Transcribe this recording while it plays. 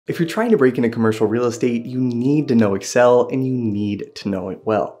If you're trying to break into commercial real estate, you need to know Excel and you need to know it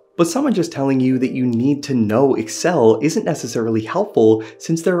well. But someone just telling you that you need to know Excel isn't necessarily helpful,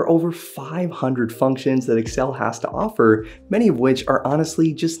 since there are over 500 functions that Excel has to offer, many of which are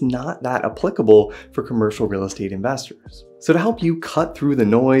honestly just not that applicable for commercial real estate investors. So to help you cut through the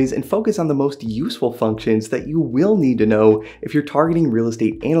noise and focus on the most useful functions that you will need to know if you're targeting real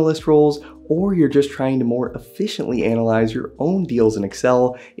estate analyst roles, or you're just trying to more efficiently analyze your own deals in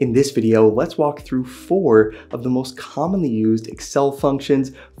Excel, in this video, let's walk through 4 of the most commonly used Excel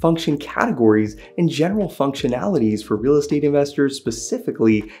functions, function categories, and general functionalities for real estate investors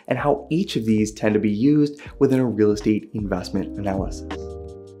specifically, and how each of these tend to be used within a real estate investment analysis.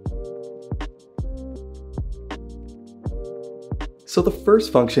 So the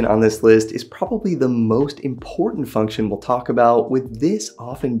first function on this list is probably the most important function we'll talk about, with this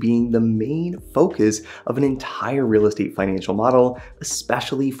often being the main focus of an entire real estate financial model,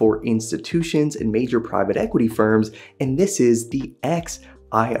 especially for institutions and major private equity firms, and this is the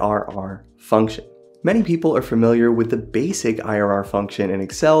XIRR function. Many people are familiar with the basic IRR function in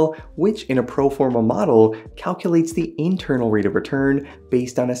Excel, which in a pro forma model calculates the internal rate of return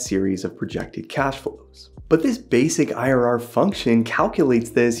based on a series of projected cash flows. But this basic IRR function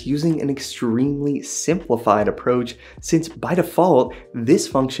calculates this using an extremely simplified approach, since by default, this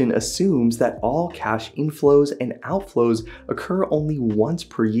function assumes that all cash inflows and outflows occur only once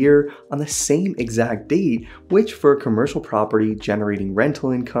per year on the same exact date, which for a commercial property generating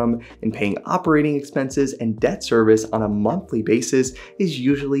rental income and paying operating expenses and debt service on a monthly basis is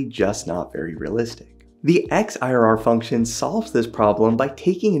usually just not very realistic. The XIRR function solves this problem by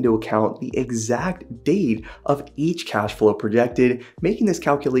taking into account the exact date of each cash flow projected, making this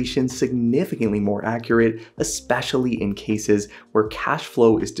calculation significantly more accurate, especially in cases where cash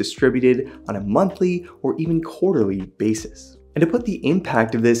flow is distributed on a monthly or even quarterly basis. And to put the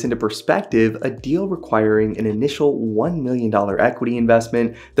impact of this into perspective, a deal requiring an initial $1 million equity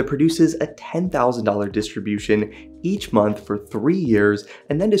investment that produces a $10,000 distribution each month for 3 years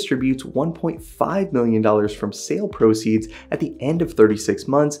and then distributes $1.5 million from sale proceeds at the end of 36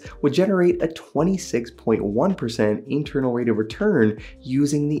 months would generate a 26.1% internal rate of return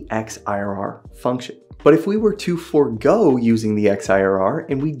using the XIRR function. But if we were to forego using the XIRR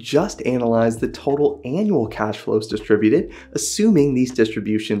and we just analyze the total annual cash flows distributed, assuming these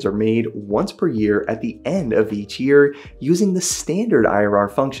distributions are made once per year at the end of each year, using the standard IRR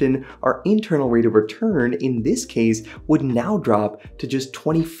function, our internal rate of return in this case would now drop to just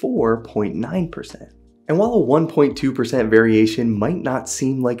 24.9%. And while a 1.2% variation might not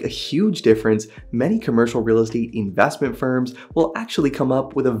seem like a huge difference, many commercial real estate investment firms will actually come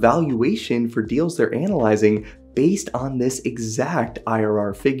up with a valuation for deals they're analyzing based on this exact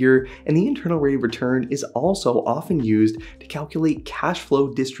IRR figure, and the internal rate of return is also often used to calculate cash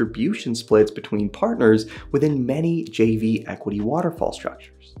flow distribution splits between partners within many JV equity waterfall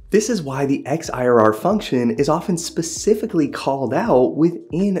structures. This is why the XIRR function is often specifically called out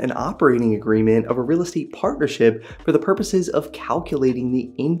within an operating agreement of a real estate partnership for the purposes of calculating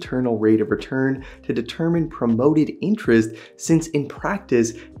the internal rate of return to determine promoted interest, since in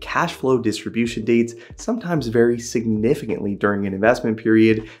practice, cash flow distribution dates sometimes vary significantly during an investment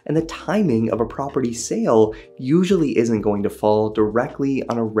period, and the timing of a property sale usually isn't going to fall directly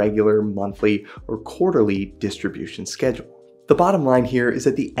on a regular monthly or quarterly distribution schedule. The bottom line here is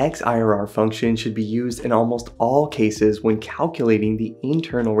that the XIRR function should be used in almost all cases when calculating the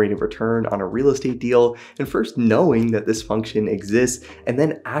internal rate of return on a real estate deal, and first knowing that this function exists and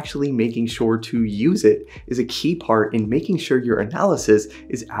then actually making sure to use it is a key part in making sure your analysis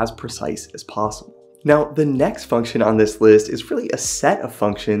is as precise as possible. Now, the next function on this list is really a set of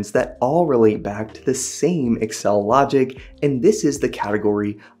functions that all relate back to the same Excel logic, and this is the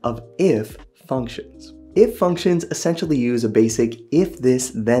category of if functions. If functions essentially use a basic if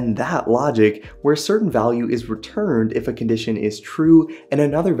this then that logic, where a certain value is returned if a condition is true and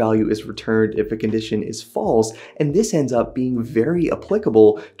another value is returned if a condition is false, and this ends up being very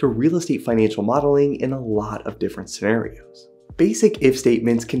applicable to real estate financial modeling in a lot of different scenarios. Basic if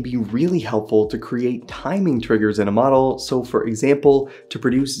statements can be really helpful to create timing triggers in a model. So for example, to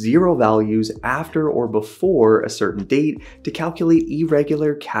produce 0 values after or before a certain date, to calculate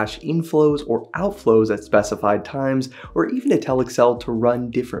irregular cash inflows or outflows at specified times, or even to tell Excel to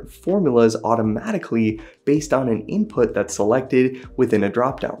run different formulas automatically based on an input that's selected within a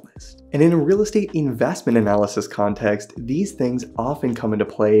drop-down list. And in a real estate investment analysis context, these things often come into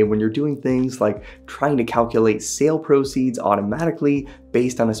play when you're doing things like trying to calculate sale proceeds automatically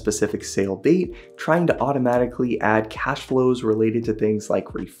based on a specific sale date, trying to automatically add cash flows related to things like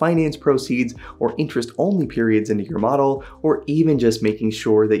refinance proceeds or interest-only periods into your model, or even just making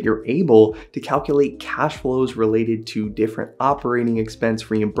sure that you're able to calculate cash flows related to different operating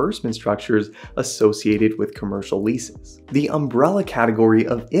expense reimbursement structures associated with commercial leases. The umbrella category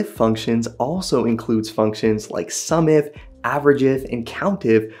of if functions also includes functions like SUMIF, AVERAGEIF, and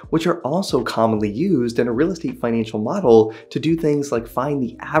COUNTIF, which are also commonly used in a real estate financial model to do things like find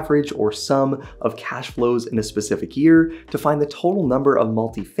the average or sum of cash flows in a specific year, to find the total number of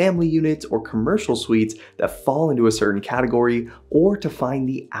multifamily units or commercial suites that fall into a certain category, or to find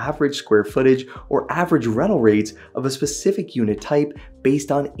the average square footage or average rental rates of a specific unit type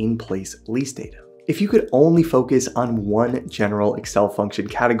based on in-place lease data. If you could only focus on one general Excel function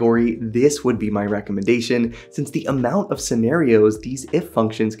category, this would be my recommendation, since the amount of scenarios these if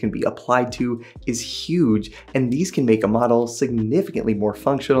functions can be applied to is huge, and these can make a model significantly more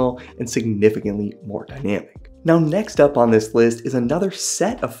functional and significantly more dynamic. Now, next up on this list is another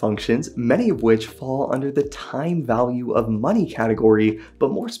set of functions, many of which fall under the time value of money category, but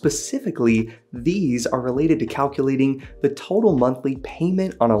more specifically, these are related to calculating the total monthly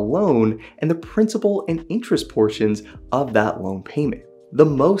payment on a loan and the principal and interest portions of that loan payment. The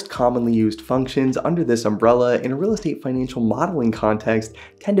most commonly used functions under this umbrella in a real estate financial modeling context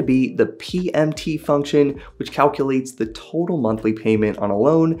tend to be the PMT function, which calculates the total monthly payment on a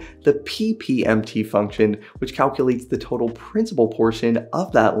loan, the PPMT function, which calculates the total principal portion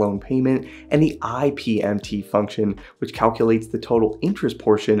of that loan payment, and the IPMT function, which calculates the total interest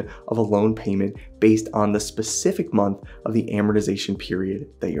portion of a loan payment based on the specific month of the amortization period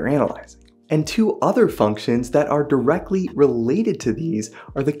that you're analyzing. And two other functions that are directly related to these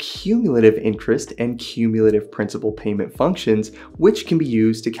are the cumulative interest and cumulative principal payment functions, which can be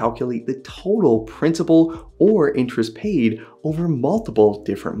used to calculate the total principal or interest paid over multiple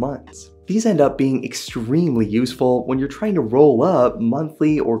different months. These end up being extremely useful when you're trying to roll up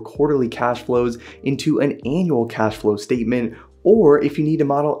monthly or quarterly cash flows into an annual cash flow statement, or if you need to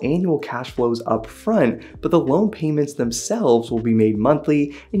model annual cash flows up front, but the loan payments themselves will be made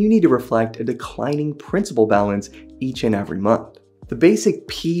monthly and you need to reflect a declining principal balance each and every month. The basic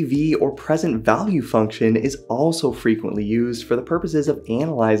PV or present value function is also frequently used for the purposes of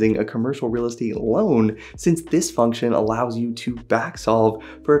analyzing a commercial real estate loan, since this function allows you to back solve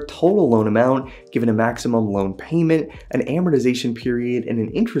for a total loan amount given a maximum loan payment, an amortization period, and an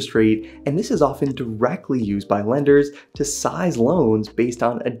interest rate, and this is often directly used by lenders to size loans based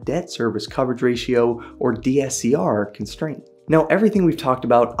on a debt service coverage ratio or DSCR constraint. Now, everything we've talked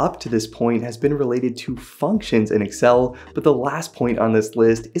about up to this point has been related to functions in Excel, but the last point on this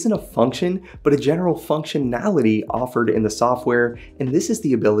list isn't a function, but a general functionality offered in the software, and this is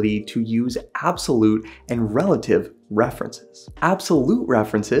the ability to use absolute and relative references. Absolute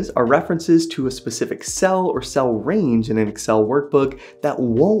references are references to a specific cell or cell range in an Excel workbook that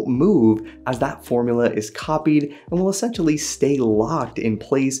won't move as that formula is copied and will essentially stay locked in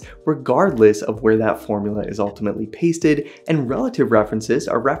place regardless of where that formula is ultimately pasted. And relative references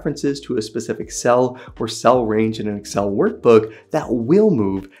are references to a specific cell or cell range in an Excel workbook that will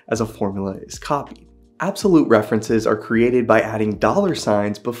move as a formula is copied. Absolute references are created by adding dollar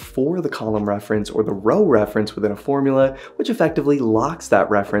signs before the column reference or the row reference within a formula, which effectively locks that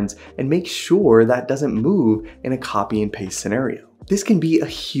reference and makes sure that doesn't move in a copy and paste scenario. This can be a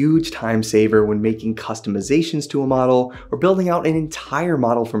huge time saver when making customizations to a model or building out an entire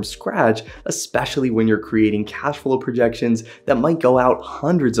model from scratch, especially when you're creating cash flow projections that might go out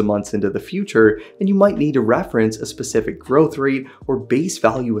hundreds of months into the future, and you might need to reference a specific growth rate or base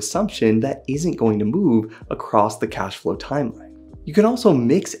value assumption that isn't going to move across the cash flow timeline. You can also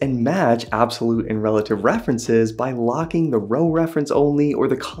mix and match absolute and relative references by locking the row reference only or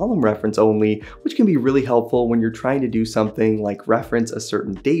the column reference only, which can be really helpful when you're trying to do something like reference a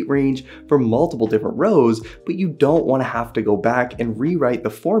certain date range for multiple different rows, but you don't want to have to go back and rewrite the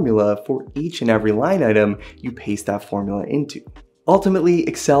formula for each and every line item you paste that formula into. Ultimately,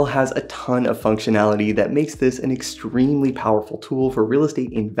 Excel has a ton of functionality that makes this an extremely powerful tool for real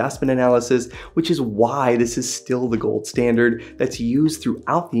estate investment analysis, which is why this is still the gold standard that's used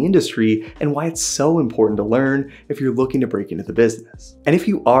throughout the industry and why it's so important to learn if you're looking to break into the business. And if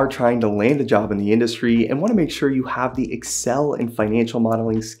you are trying to land a job in the industry and want to make sure you have the Excel and financial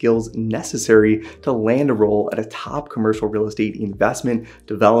modeling skills necessary to land a role at a top commercial real estate investment,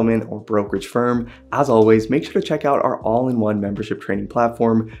 development, or brokerage firm, as always, make sure to check out our all-in-one membership training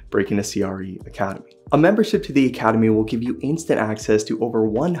platform, Break Into CRE Academy. A membership to the Academy will give you instant access to over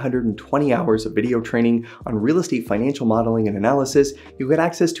 120 hours of video training on real estate financial modeling and analysis. You'll get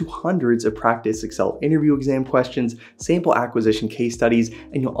access to hundreds of practice Excel interview exam questions, sample acquisition case studies,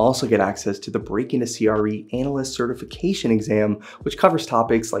 and you'll also get access to the Break into CRE Analyst Certification exam, which covers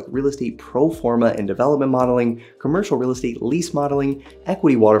topics like real estate pro forma and development modeling, commercial real estate lease modeling,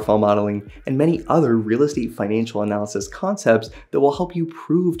 equity waterfall modeling, and many other real estate financial analysis concepts that will help you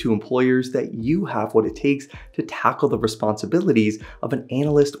prove to employers that you have what it takes to tackle the responsibilities of an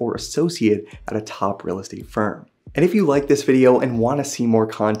analyst or associate at a top real estate firm. And if you like this video and want to see more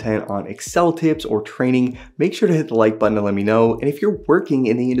content on Excel tips or training, make sure to hit the like button to let me know. And if you're working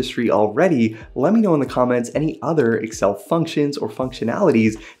in the industry already, let me know in the comments any other Excel functions or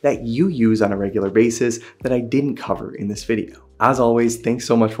functionalities that you use on a regular basis that I didn't cover in this video. As always, thanks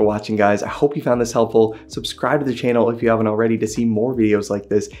so much for watching, guys. I hope you found this helpful. Subscribe to the channel if you haven't already to see more videos like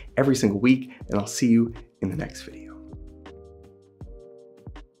this every single week, and I'll see you in the next video.